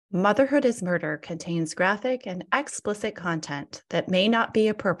Motherhood is Murder contains graphic and explicit content that may not be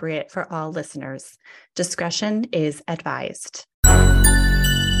appropriate for all listeners. Discretion is advised.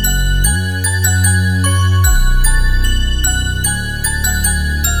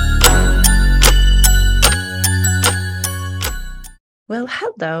 Well,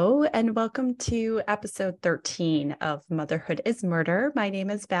 hello, and welcome to episode 13 of Motherhood is Murder. My name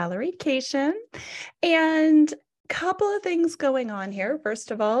is Valerie Cation, and couple of things going on here.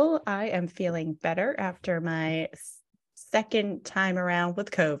 First of all, I am feeling better after my second time around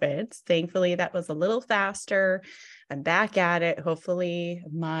with COVID. Thankfully, that was a little faster. I'm back at it. Hopefully,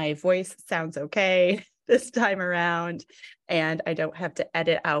 my voice sounds okay this time around, and I don't have to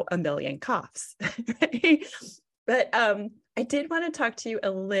edit out a million coughs. Right? But I did want to talk to you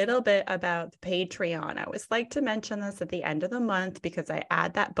a little bit about the Patreon. I always like to mention this at the end of the month because I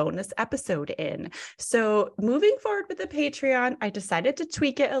add that bonus episode in. So moving forward with the Patreon, I decided to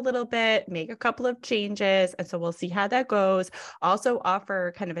tweak it a little bit, make a couple of changes. And so we'll see how that goes. Also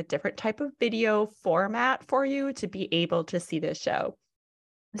offer kind of a different type of video format for you to be able to see this show.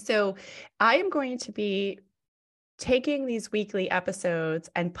 So I am going to be taking these weekly episodes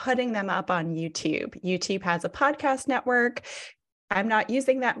and putting them up on YouTube. YouTube has a podcast network. I'm not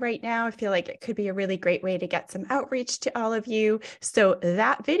using that right now. I feel like it could be a really great way to get some outreach to all of you. So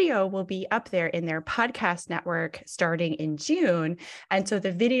that video will be up there in their podcast network starting in June. And so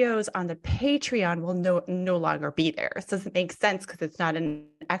the videos on the Patreon will no longer be there. This doesn't make sense because it's not an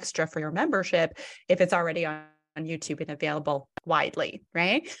extra for your membership if it's already on YouTube and available widely,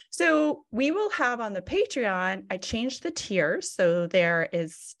 right? So we will have on the Patreon, I changed the tiers. So there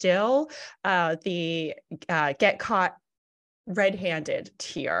is still the Get Caught Red-Handed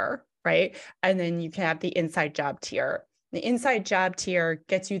tier, right? And then you can have the Inside Job tier. The Inside Job tier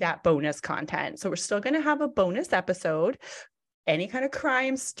gets you that bonus content. So we're still going to have a bonus episode, any kind of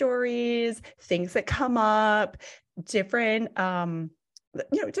crime stories, things that come up, different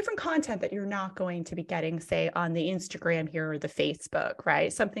different content that you're not going to be getting, say, on the Instagram here or the Facebook,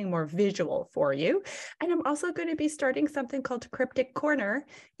 right? Something more visual for you. And I'm also going to be starting something called Cryptid Corner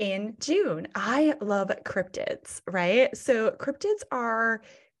in June. I love cryptids, right? So cryptids are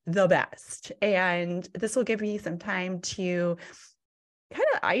the best. And this will give me some time to kind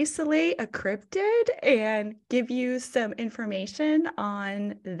of isolate a cryptid and give you some information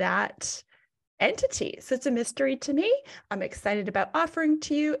on that entity. So it's a mystery to me. I'm excited about offering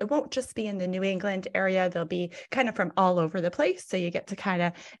to you. It won't just be in the New England area. They'll be kind of from all over the place. So you get to kind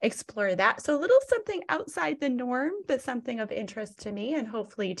of explore that. So a little something outside the norm, but something of interest to me and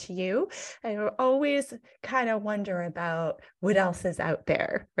hopefully to you. I always kind of wonder about what else is out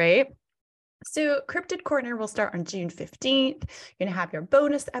there, right? So Cryptid Corner will start on June 15th. You're going to have your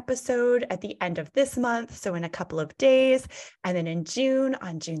bonus episode at the end of this month, so in a couple of days. And then in June,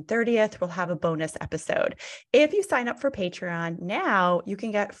 on June 30th, we'll have a bonus episode. If you sign up for Patreon now, you can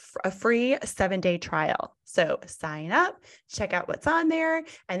get a free 7-day trial. So sign up, check out what's on there,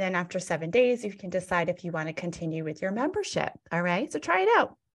 and then after 7 days, you can decide if you want to continue with your membership. All right, so try it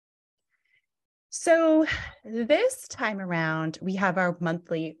out. So this time around, we have our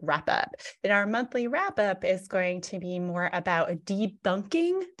monthly wrap-up. And our monthly wrap-up is going to be more about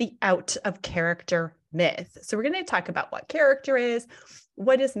debunking the out-of-character myth. So we're going to talk about what character is,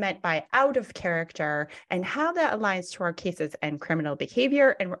 what is meant by out of character, and how that aligns to our cases and criminal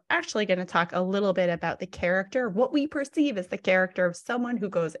behavior. And we're actually going to talk a little bit about the character, what we perceive as the character of someone who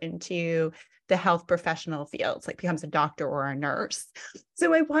goes into the health professional fields, like becomes a doctor or a nurse.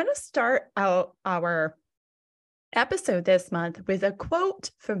 So I want to start out our episode this month with a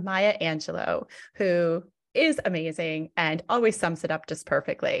quote from Maya Angelou, who is amazing and always sums it up just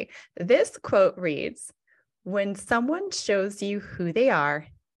perfectly. This quote reads, "When someone shows you who they are,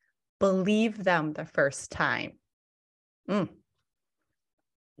 believe them the first time."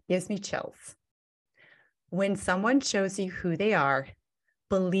 Gives me chills. When someone shows you who they are,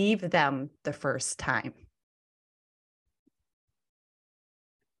 believe them the first time.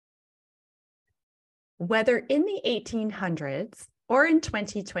 Whether in the 1800s or in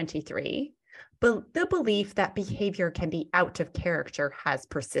 2023, the belief that behavior can be out of character has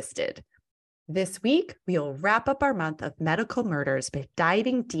persisted. This week, we'll wrap up our month of medical murders by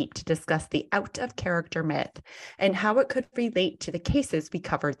diving deep to discuss the out of character myth and how it could relate to the cases we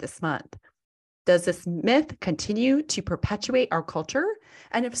covered this month. Does this myth continue to perpetuate our culture?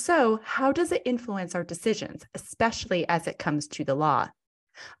 And if so, how does it influence our decisions, especially as it comes to the law?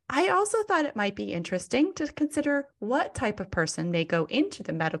 I also thought it might be interesting to consider what type of person may go into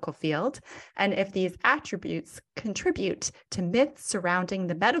the medical field and if these attributes contribute to myths surrounding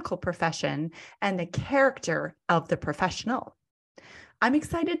the medical profession and the character of the professional. I'm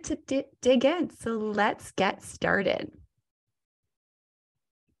excited to dig in, so let's get started.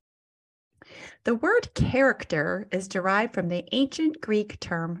 The word character is derived from the ancient Greek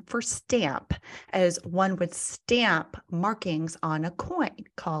term for stamp, as one would stamp markings on a coin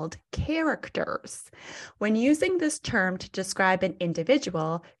called characters. When using this term to describe an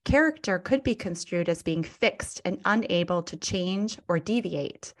individual, character could be construed as being fixed and unable to change or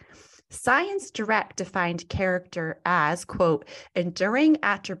deviate. Science Direct defined character as, quote, enduring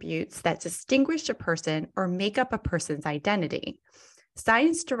attributes that distinguish a person or make up a person's identity.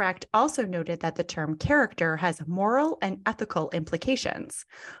 Science Direct also noted that the term character has moral and ethical implications.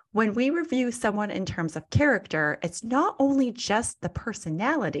 When we review someone in terms of character, it's not only just the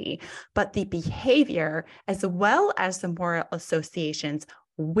personality, but the behavior as well as the moral associations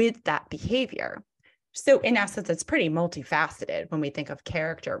with that behavior. So in essence, it's pretty multifaceted when we think of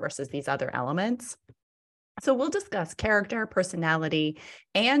character versus these other elements. So we'll discuss character, personality,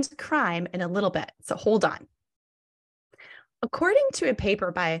 and crime in a little bit. So hold on. According to a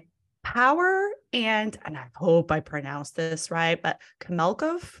paper by Power and I hope I pronounced this right, but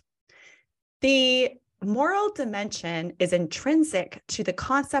Kamelkov, the moral dimension is intrinsic to the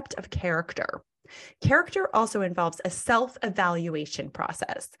concept of character. Character also involves a self-evaluation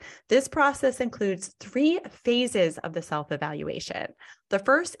process. This process includes 3 phases of the self-evaluation. The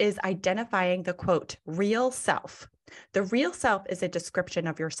first is identifying the, quote, real self. The real self is a description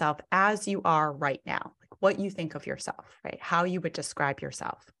of yourself as you are right now, like what you think of yourself, right? How you would describe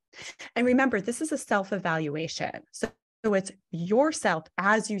yourself. And remember, this is a self-evaluation. So it's yourself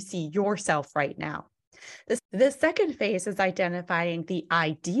as you see yourself right now. The second phase is identifying the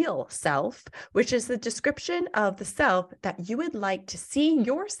ideal self, which is the description of the self that you would like to see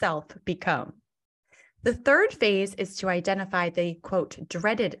yourself become. The third phase is to identify the, quote,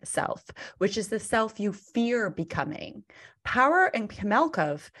 dreaded self, which is the self you fear becoming. Power and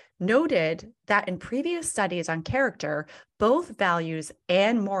Kamelkov noted that in previous studies on character, both values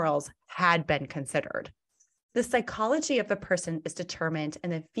and morals had been considered. The psychology of a person is determined in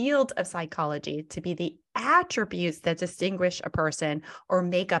the field of psychology to be the attributes that distinguish a person or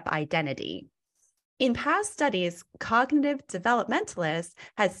make up identity. In past studies, cognitive developmentalists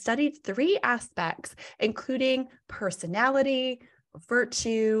had studied 3 aspects, including personality,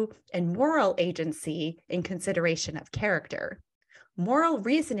 virtue, and moral agency in consideration of character. Moral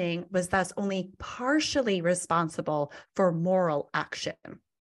reasoning was thus only partially responsible for moral action.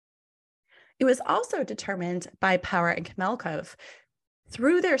 It was also determined by Power and Kamelkov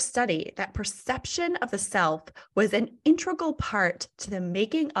through their study that perception of the self was an integral part to the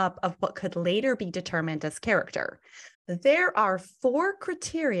making up of what could later be determined as character. There are 4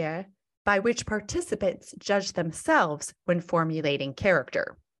 criteria by which participants judge themselves when formulating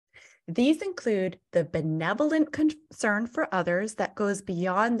character. These include the benevolent concern for others that goes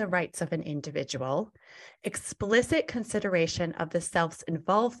beyond the rights of an individual, explicit consideration of the self's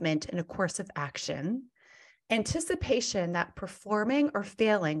involvement in a course of action, anticipation that performing or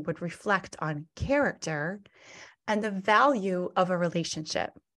failing would reflect on character, and the value of a relationship.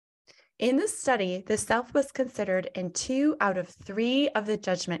 In this study, the self was considered in 2 out of 3 of the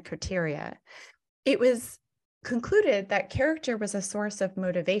judgment criteria. It was concluded that character was a source of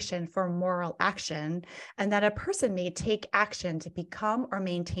motivation for moral action, and that a person may take action to become or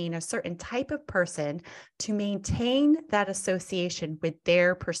maintain a certain type of person to maintain that association with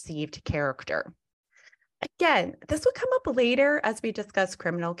their perceived character. Again, this will come up later as we discuss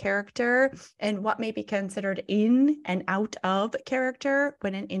criminal character and what may be considered in and out of character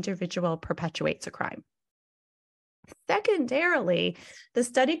when an individual perpetuates a crime. Secondarily, the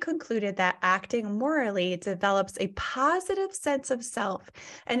study concluded that acting morally develops a positive sense of self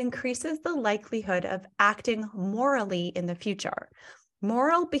and increases the likelihood of acting morally in the future.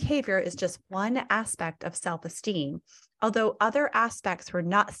 Moral behavior is just one aspect of self-esteem, although other aspects were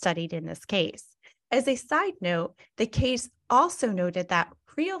not studied in this case. As a side note, the case also noted that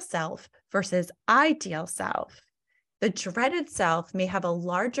real self versus ideal self. The dreaded self may have a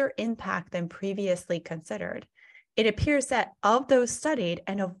larger impact than previously considered. It appears that of those studied,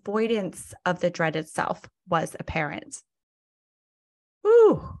 an avoidance of the dreaded self was apparent.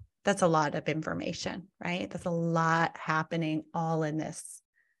 Ooh, that's a lot of information, right? That's a lot happening all in this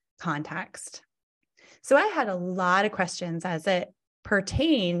context. So I had a lot of questions as it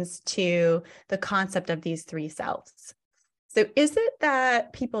pertains to the concept of these 3 selves. So is it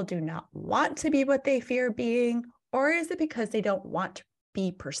that people do not want to be what they fear being, or is it because they don't want to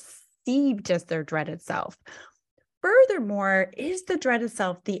be perceived as their dreaded self? Furthermore, is the dreaded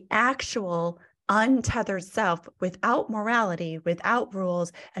self the actual untethered self without morality, without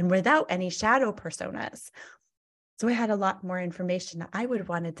rules, and without any shadow personas? So I had a lot more information that I would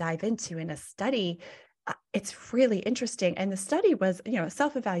want to dive into in a study. It's really interesting. And the study was,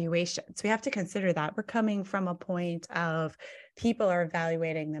 self-evaluation. So we have to consider that we're coming from a point of people are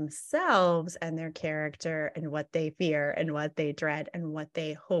evaluating themselves and their character and what they fear and what they dread and what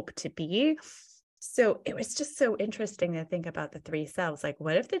they hope to be. So it was just so interesting to think about the three selves. Like,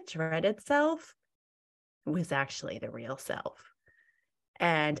 what if the dreaded self was actually the real self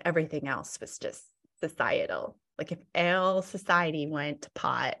and everything else was just societal? Like, if all society went to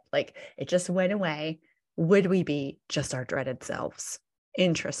pot, like it just went away, would we be just our dreaded selves?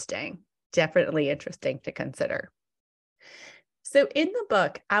 Interesting. Definitely interesting to consider. So in the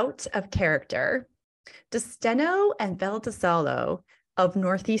book, Out of Character, DeSteno and Valdesalo of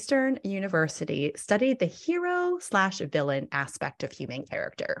Northeastern University studied the hero/villain aspect of human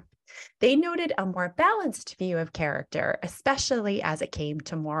character. They noted a more balanced view of character, especially as it came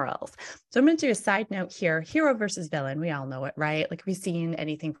to morals. So I'm going to do a side note here, hero versus villain. We all know it, right? Like, we've seen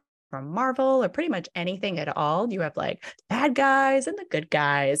anything from Marvel or pretty much anything at all. You have like bad guys and the good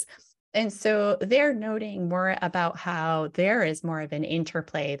guys. And so they're noting more about how there is more of an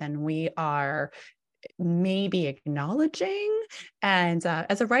interplay than we are maybe acknowledging. And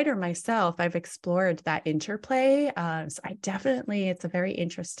as a writer myself, I've explored that interplay. So it's a very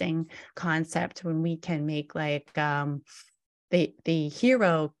interesting concept when we can make like the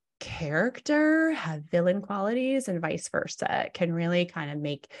hero character have villain qualities and vice versa. It can really kind of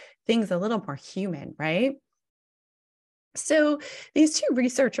make things a little more human, right? So these two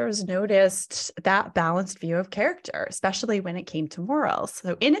researchers noticed that balanced view of character, especially when it came to morals.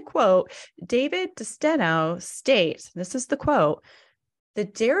 So in a quote, David DeSteno states, this is the quote, "The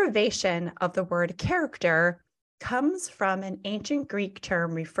derivation of the word character comes from an ancient Greek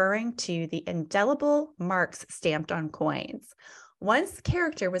term referring to the indelible marks stamped on coins. Once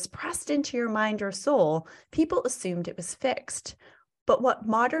character was pressed into your mind or soul, people assumed it was fixed. But what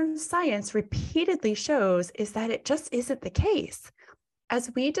modern science repeatedly shows is that it just isn't the case.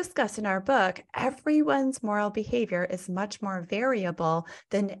 As we discuss in our book, everyone's moral behavior is much more variable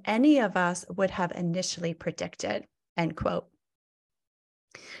than any of us would have initially predicted." End quote.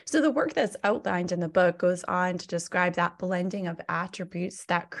 So the work that's outlined in the book goes on to describe that blending of attributes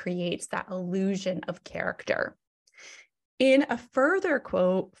that creates that illusion of character. In a further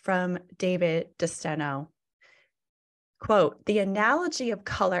quote from David DeSteno, quote, "The analogy of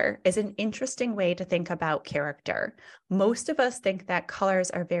color is an interesting way to think about character. Most of us think that colors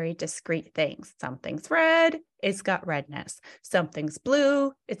are very discrete things. Something's red, it's got redness. Something's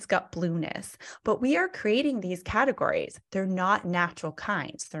blue, it's got blueness. But we are creating these categories. They're not natural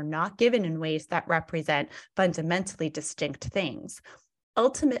kinds. They're not given in ways that represent fundamentally distinct things.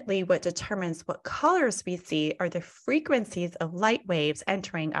 Ultimately, what determines what colors we see are the frequencies of light waves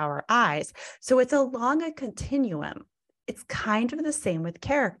entering our eyes. So it's along a continuum. It's kind of the same with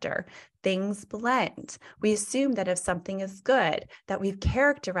character. Things blend. We assume that if something is good, that we've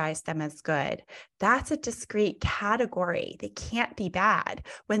characterized them as good. That's a discrete category. They can't be bad.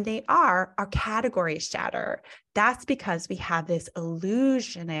 When they are, our categories shatter. That's because we have this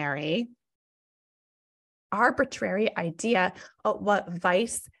illusionary, arbitrary idea of what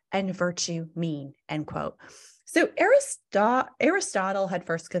vice and virtue mean, end quote. So Aristotle had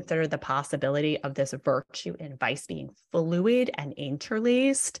first considered the possibility of this virtue and vice being fluid and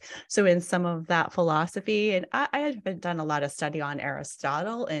interlaced. So in some of that philosophy, and I haven't done a lot of study on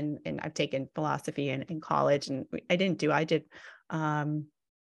Aristotle, and I've taken philosophy in college, and I did, I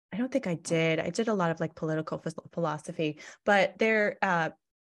don't think I did. I did a lot of like political philosophy, but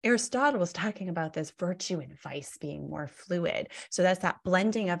Aristotle was talking about this virtue and vice being more fluid. So that's that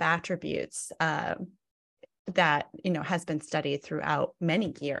blending of attributes that has been studied throughout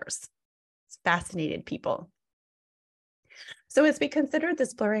many years. It's fascinated people. So as we consider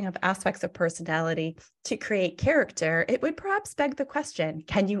this blurring of aspects of personality to create character, it would perhaps beg the question,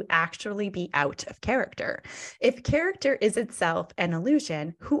 can you actually be out of character? If character is itself an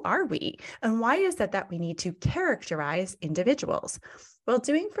illusion, who are we? And why is it that we need to characterize individuals? While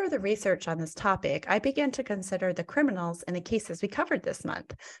doing further research on this topic, I began to consider the criminals in the cases we covered this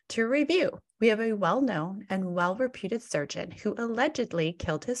month. To review, we have a well-known and well-reputed surgeon who allegedly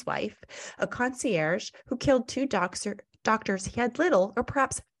killed his wife, a concierge who killed two doctors he had little or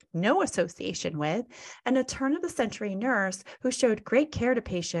perhaps no association with, and a turn-of-the-century nurse who showed great care to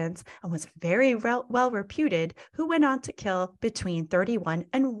patients and was very well reputed, who went on to kill between 31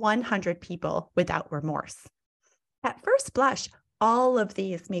 and 100 people without remorse. At first blush, all of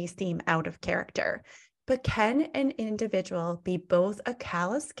these may seem out of character, but can an individual be both a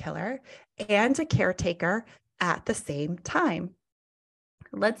callous killer and a caretaker at the same time?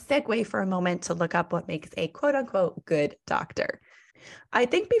 Let's segue for a moment to look up what makes a quote unquote good doctor. I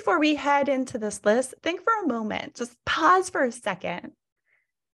think before we head into this list, think for a moment, just pause for a second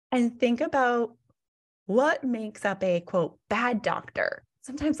and think about what makes up a quote bad doctor.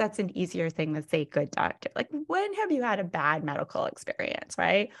 Sometimes that's an easier thing than say good doctor. Like, when have you had a bad medical experience,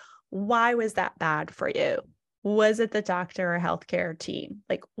 right? Why was that bad for you? Was it the doctor or healthcare team?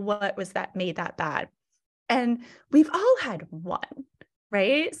 Like, what was that made that bad? And we've all had one,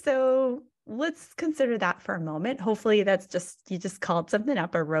 right? So let's consider that for a moment. Hopefully that's just, you just called something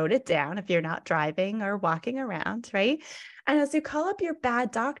up or wrote it down if you're not driving or walking around, right? And as you call up your bad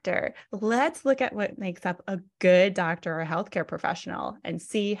doctor, let's look at what makes up a good doctor or healthcare professional and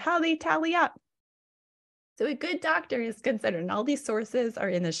see how they tally up. So a good doctor is considered, and all these sources are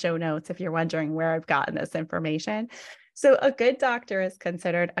in the show notes if you're wondering where I've gotten this information. So a good doctor is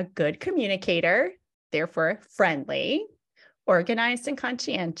considered a good communicator, therefore friendly, organized and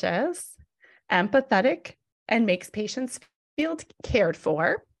conscientious, empathetic, and makes patients feel cared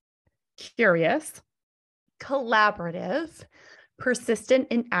for, curious, collaborative, persistent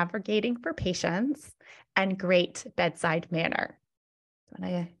in advocating for patients, and great bedside manner. And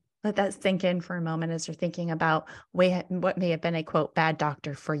I let that sink in for a moment as you're thinking about what may have been a quote bad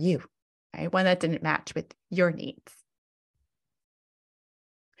doctor for you, right? One that didn't match with your needs.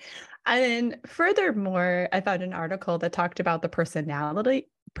 And then furthermore, I found an article that talked about the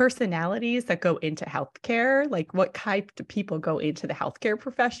personalities that go into healthcare, like what type do people go into the healthcare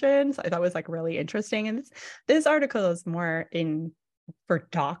professions. I thought was like really interesting. And this article is more in for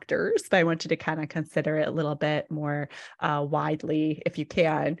doctors, but I want you to kind of consider it a little bit more widely if you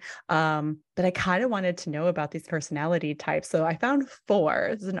can. But I kind of wanted to know about these personality types. So I found four.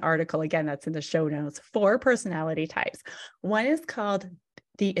 This is an article, again, that's in the show notes, 4 personality types. One is called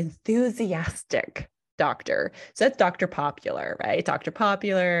the enthusiastic doctor. So that's Dr. Popular, right? Dr.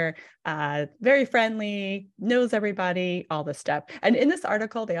 Popular, very friendly, knows everybody, all this stuff. And in this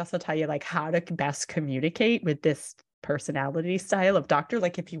article, they also tell you like how to best communicate with this personality style of doctor,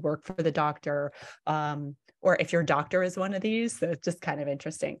 like if you work for the doctor, or if your doctor is one of these. So it's just kind of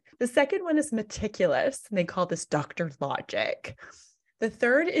interesting. The second one is meticulous, and they call this Dr. Logic. The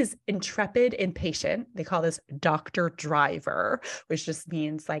third is intrepid impatient. They call this Dr. Driver, which just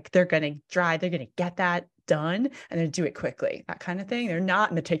means like they're going to drive, they're going to get that done and then do it quickly, that kind of thing. They're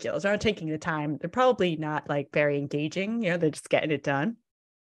not meticulous, they're not taking the time. They're probably not like very engaging, they're just getting it done.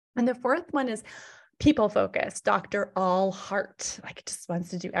 And the fourth one is people focused, Dr. All Heart, like just wants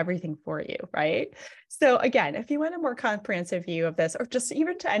to do everything for you, right? So again, if you want a more comprehensive view of this, or just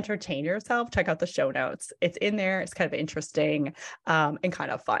even to entertain yourself, check out the show notes. It's in there. It's kind of interesting and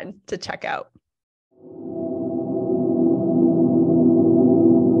kind of fun to check out.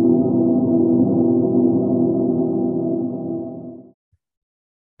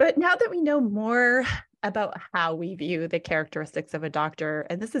 But now that we know more about how we view the characteristics of a doctor,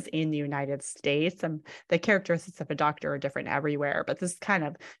 and this is in the United States, the characteristics of a doctor are different everywhere, but this kind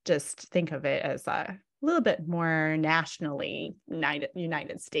of just think of it as a little bit more nationally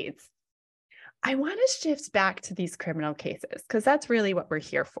United States. I want to shift back to these criminal cases because that's really what we're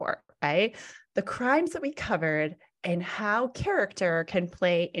here for, right? The crimes that we covered and how character can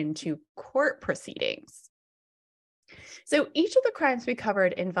play into court proceedings. So each of the crimes we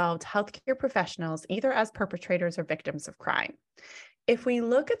covered involved healthcare professionals, either as perpetrators or victims of crime. If we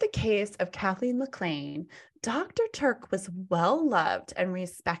look at the case of Kathleen McLean, Dr. Turk was well loved and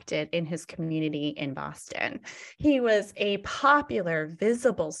respected in his community in Boston. He was a popular,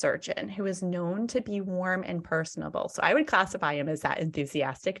 visible surgeon who was known to be warm and personable. So I would classify him as that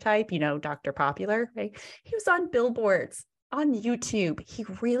enthusiastic type, Dr. Popular, right? He was on billboards, on YouTube. He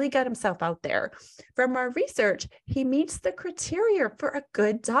really got himself out there. From our research, he meets the criteria for a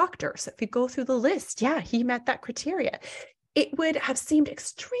good doctor. So if you go through the list, yeah, he met that criteria. It would have seemed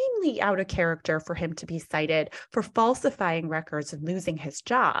extremely out of character for him to be cited for falsifying records and losing his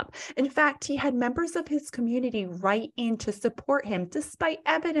job. In fact, he had members of his community write in to support him despite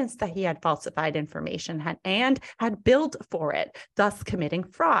evidence that he had falsified information and had billed for it, thus committing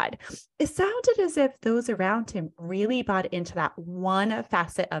fraud. It sounded as if those around him really bought into that one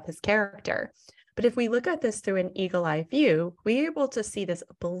facet of his character. But if we look at this through an eagle-eye view, we're able to see this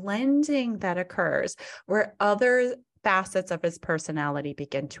blending that occurs where other facets of his personality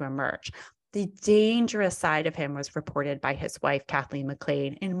begin to emerge. The dangerous side of him was reported by his wife, Kathleen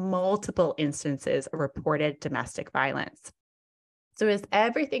McLean, in multiple instances of reported domestic violence. So as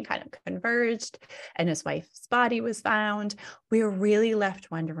everything kind of converged and his wife's body was found, we were really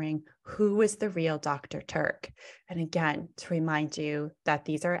left wondering who was the real Dr. Turk. And again, to remind you that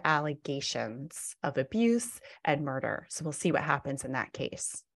these are allegations of abuse and murder. So we'll see what happens in that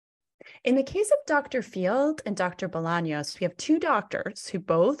case. In the case of Dr. Field and Dr. Bolaños, we have two doctors who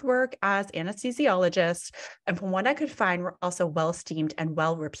both work as anesthesiologists, and from what I could find, were also well-esteemed and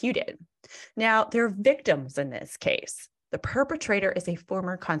well-reputed. Now, there are victims in this case. The perpetrator is a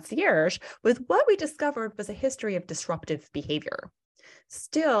former concierge with what we discovered was a history of disruptive behavior.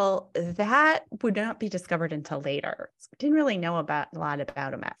 Still, that would not be discovered until later. So we didn't really know a lot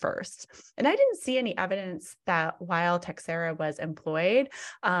about him at first. And I didn't see any evidence that while Teixeira was employed,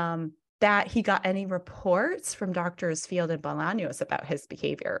 that he got any reports from Doctors Field and Bolaños about his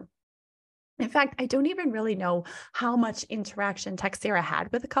behavior. In fact, I don't even really know how much interaction Teixeira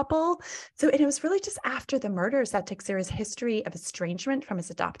had with the couple. So it was really just after the murders that Teixeira's history of estrangement from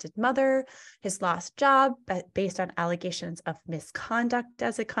his adopted mother, his lost job based on allegations of misconduct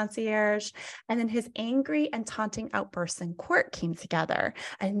as a concierge, and then his angry and taunting outbursts in court came together.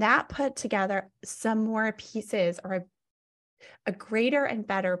 And that put together some more pieces or a greater and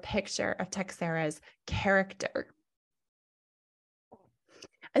better picture of Teixeira's character.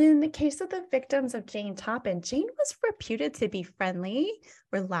 And in the case of the victims of Jane Toppin, Jane was reputed to be friendly,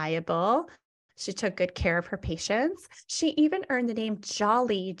 reliable. She took good care of her patients. She even earned the name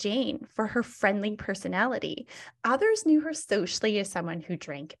Jolly Jane for her friendly personality. Others knew her socially as someone who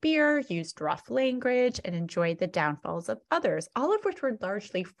drank beer, used rough language, and enjoyed the downfalls of others, all of which were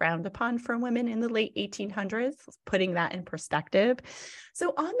largely frowned upon for women in the late 1800s, putting that in perspective.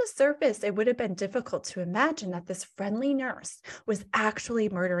 So on the surface, it would have been difficult to imagine that this friendly nurse was actually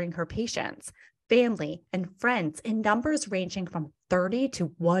murdering her patients, family, and friends in numbers ranging from 30 to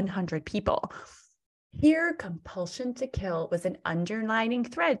 100 people. Here, compulsion to kill was an underlining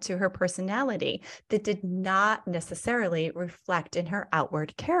thread to her personality that did not necessarily reflect in her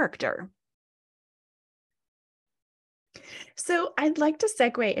outward character. So I'd like to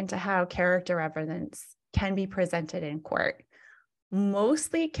segue into how character evidence can be presented in court.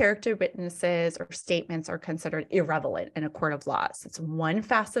 Mostly character witnesses or statements are considered irrelevant in a court of law, since one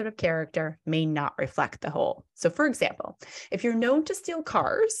facet of character may not reflect the whole. So for example, if you're known to steal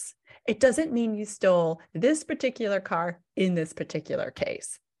cars, it doesn't mean you stole this particular car in this particular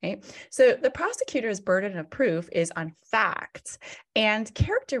case. Right? So the prosecutor's burden of proof is on facts, and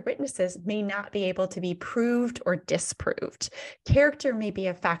character witnesses may not be able to be proved or disproved. Character may be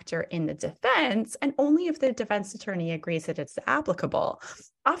a factor in the defense, and only if the defense attorney agrees that it's applicable.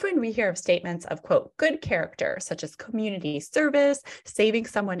 Often we hear of statements of, quote, good character, such as community service, saving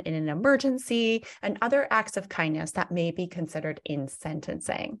someone in an emergency, and other acts of kindness that may be considered in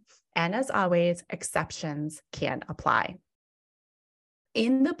sentencing. And as always, exceptions can apply.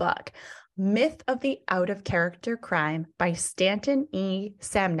 In the book, Myth of the Out-of-Character Crime by Stanton E.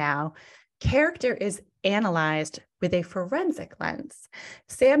 Samnow, character is analyzed with a forensic lens.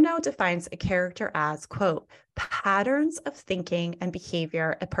 Samnow defines a character as, quote, patterns of thinking and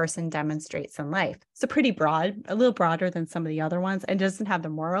behavior a person demonstrates in life. So pretty broad, a little broader than some of the other ones, and doesn't have the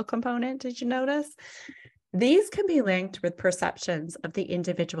moral component. Did you notice? These can be linked with perceptions of the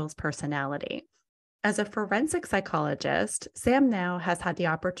individual's personality. As a forensic psychologist, Samnow has had the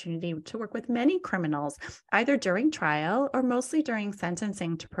opportunity to work with many criminals, either during trial or mostly during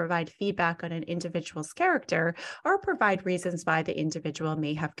sentencing, to provide feedback on an individual's character or provide reasons why the individual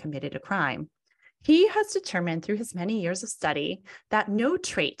may have committed a crime. He has determined through his many years of study that no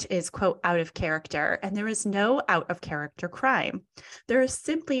trait is, quote, out of character, and there is no out of character crime. There is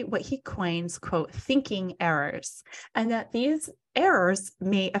simply what he coins, quote, thinking errors, and that these errors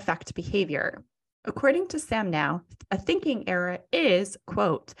may affect behavior. According to Samnow, a thinking error is,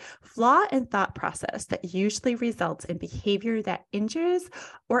 quote, flaw in thought process that usually results in behavior that injures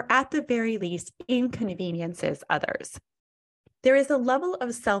or at the very least inconveniences others. There is a level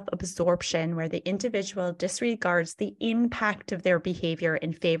of self-absorption where the individual disregards the impact of their behavior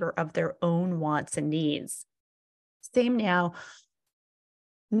in favor of their own wants and needs. Samnow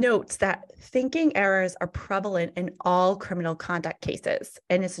notes that thinking errors are prevalent in all criminal conduct cases,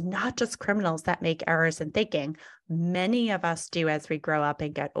 and it's not just criminals that make errors in thinking. Many of us do as we grow up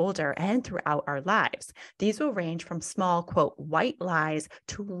and get older and throughout our lives. These will range from small, quote, white lies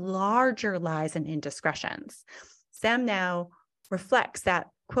to larger lies and indiscretions. Samnow reflects that,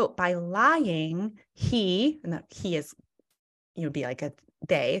 quote, by lying, and that he is, be like a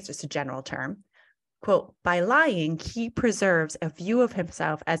they, it's just a general term, quote, by lying, he preserves a view of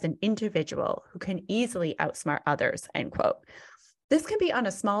himself as an individual who can easily outsmart others, end quote. This can be on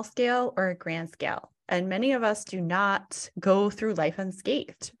a small scale or a grand scale. And many of us do not go through life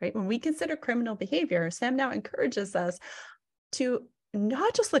unscathed, right? When we consider criminal behavior, Sam now encourages us to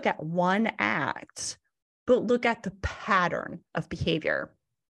not just look at one act, but look at the pattern of behavior.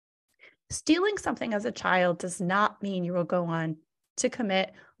 Stealing something as a child does not mean you will go on to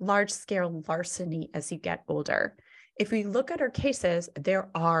commit large-scale larceny as you get older. If we look at our cases, there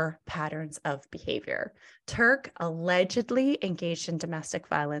are patterns of behavior. Turk allegedly engaged in domestic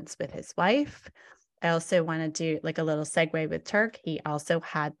violence with his wife. I also want to do like a little segue with Turk. He also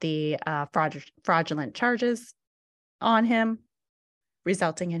had the fraudulent charges on him,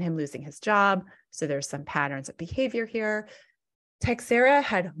 resulting in him losing his job. So there's some patterns of behavior here. Texera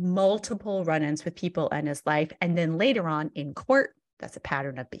had multiple run-ins with people in his life, and then later on in court, that's a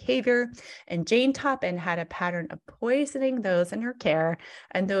pattern of behavior. And Jane Toppin had a pattern of poisoning those in her care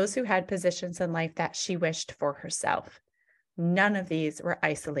and those who had positions in life that she wished for herself. None of these were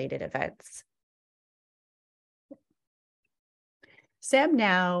isolated events. Sam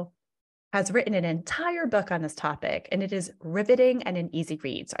now has written an entire book on this topic, and it is riveting and an easy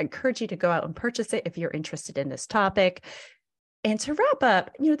read. So I encourage you to go out and purchase it if you're interested in this topic. And to wrap up,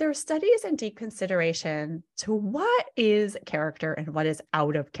 there are studies and deep consideration to what is character and what is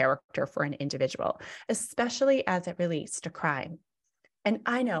out of character for an individual, especially as it relates to crime. And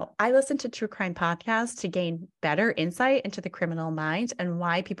I know I listen to true crime podcasts to gain better insight into the criminal mind and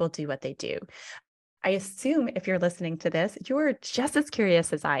why people do what they do. I assume if you're listening to this, you're just as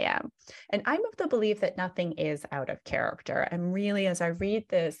curious as I am. And I'm of the belief that nothing is out of character. And really, as I read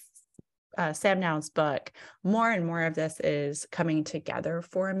this Sam Now's book, more and more of this is coming together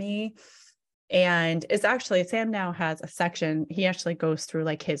for me. And it's actually, Sam Now has a section, he actually goes through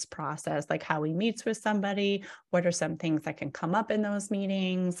like his process, like how he meets with somebody, what are some things that can come up in those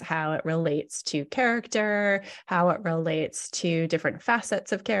meetings, how it relates to character, how it relates to different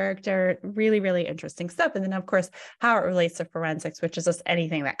facets of character, really, really interesting stuff. And then of course, how it relates to forensics, which is just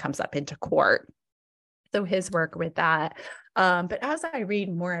anything that comes up into court. So his work with that. But as I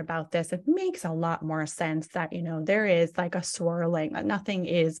read more about this, it makes a lot more sense that, there is like a swirling, that nothing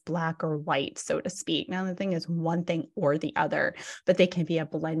is black or white, so to speak. Now, the thing is one thing or the other, but they can be a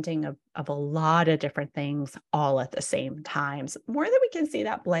blending of a lot of different things all at the same time. So the more that we can see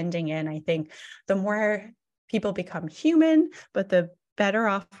that blending in, I think the more people become human, but the better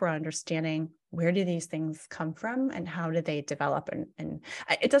off we're understanding where do these things come from and how do they develop? And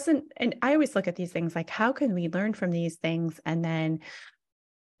it doesn't, and I always look at these things like, how can we learn from these things and then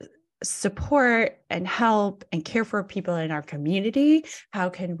support and help and care for people in our community? How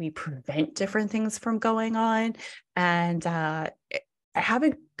can we prevent different things from going on? And I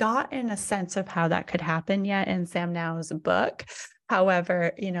haven't gotten a sense of how that could happen yet in Sam Now's book.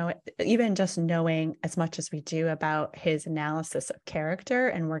 However, even just knowing as much as we do about his analysis of character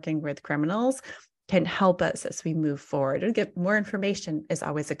and working with criminals can help us as we move forward. And get more information is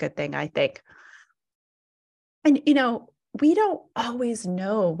always a good thing, I think. And, we don't always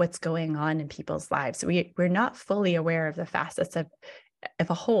know what's going on in people's lives. We're not fully aware of the facets of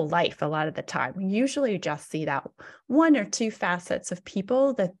a whole life a lot of the time. We usually just see that one or two facets of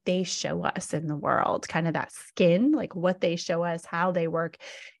people that they show us in the world, kind of that skin, like what they show us, how they work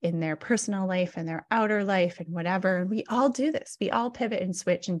in their personal life and their outer life and whatever. And we all do this. We all pivot and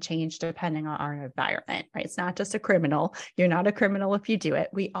switch and change depending on our environment, right? It's not just a criminal. You're not a criminal if you do it.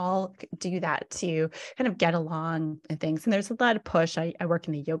 We all do that to kind of get along and things. And there's a lot of push. I work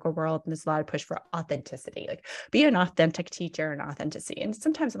in the yoga world, and there's a lot of push for authenticity, like be an authentic teacher and authenticity. And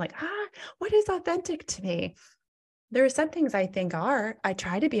sometimes I'm like, what is authentic to me? There are some things I think I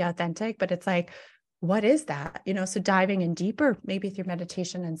try to be authentic, but it's like, what is that? So diving in deeper, maybe through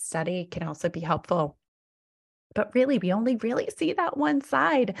meditation and study can also be helpful. But really, we only really see that one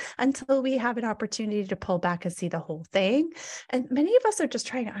side until we have an opportunity to pull back and see the whole thing. And many of us are just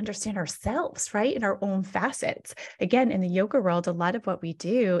trying to understand ourselves, right? In our own facets. Again, in the yoga world, a lot of what we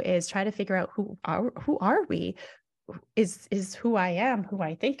do is try to figure out who are we? Is who I am, who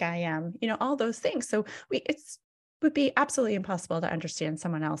I think I am, all those things. So it would be absolutely impossible to understand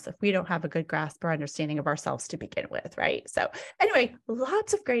someone else if we don't have a good grasp or understanding of ourselves to begin with, right? So anyway,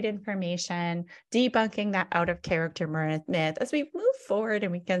 lots of great information, debunking that out of character myth as we move forward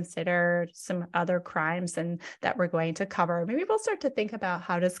and we consider some other crimes and that we're going to cover. Maybe we'll start to think about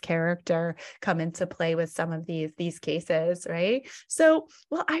how does character come into play with some of these cases, right? So,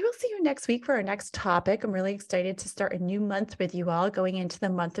 well, I will see you next week for our next topic. I'm really excited to start a new month with you all going into the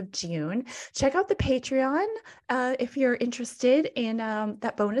month of June. Check out the Patreon. if you're interested in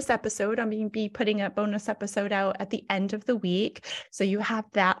that bonus episode, I'm going to be putting a bonus episode out at the end of the week. So you have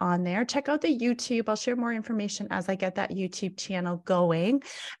that on there. Check out the YouTube. I'll share more information as I get that YouTube channel going.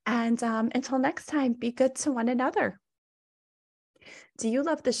 And until next time, be good to one another. Do you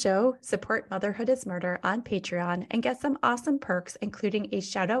love the show? Support Motherhood is Murder on Patreon and get some awesome perks, including a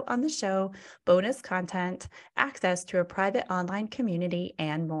shout out on the show, bonus content, access to a private online community,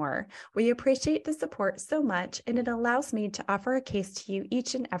 and more. We appreciate the support so much, and it allows me to offer a case to you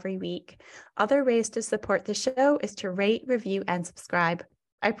each and every week. Other ways to support the show is to rate, review, and subscribe.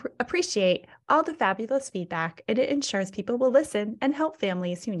 I appreciate all the fabulous feedback, and it ensures people will listen and help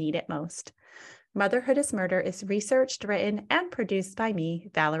families who need it most. Motherhood is Murder is researched, written, and produced by me,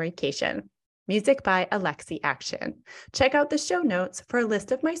 Valerie Cation. Music by Alexi Action. Check out the show notes for a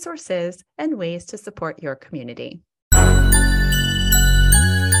list of my sources and ways to support your community.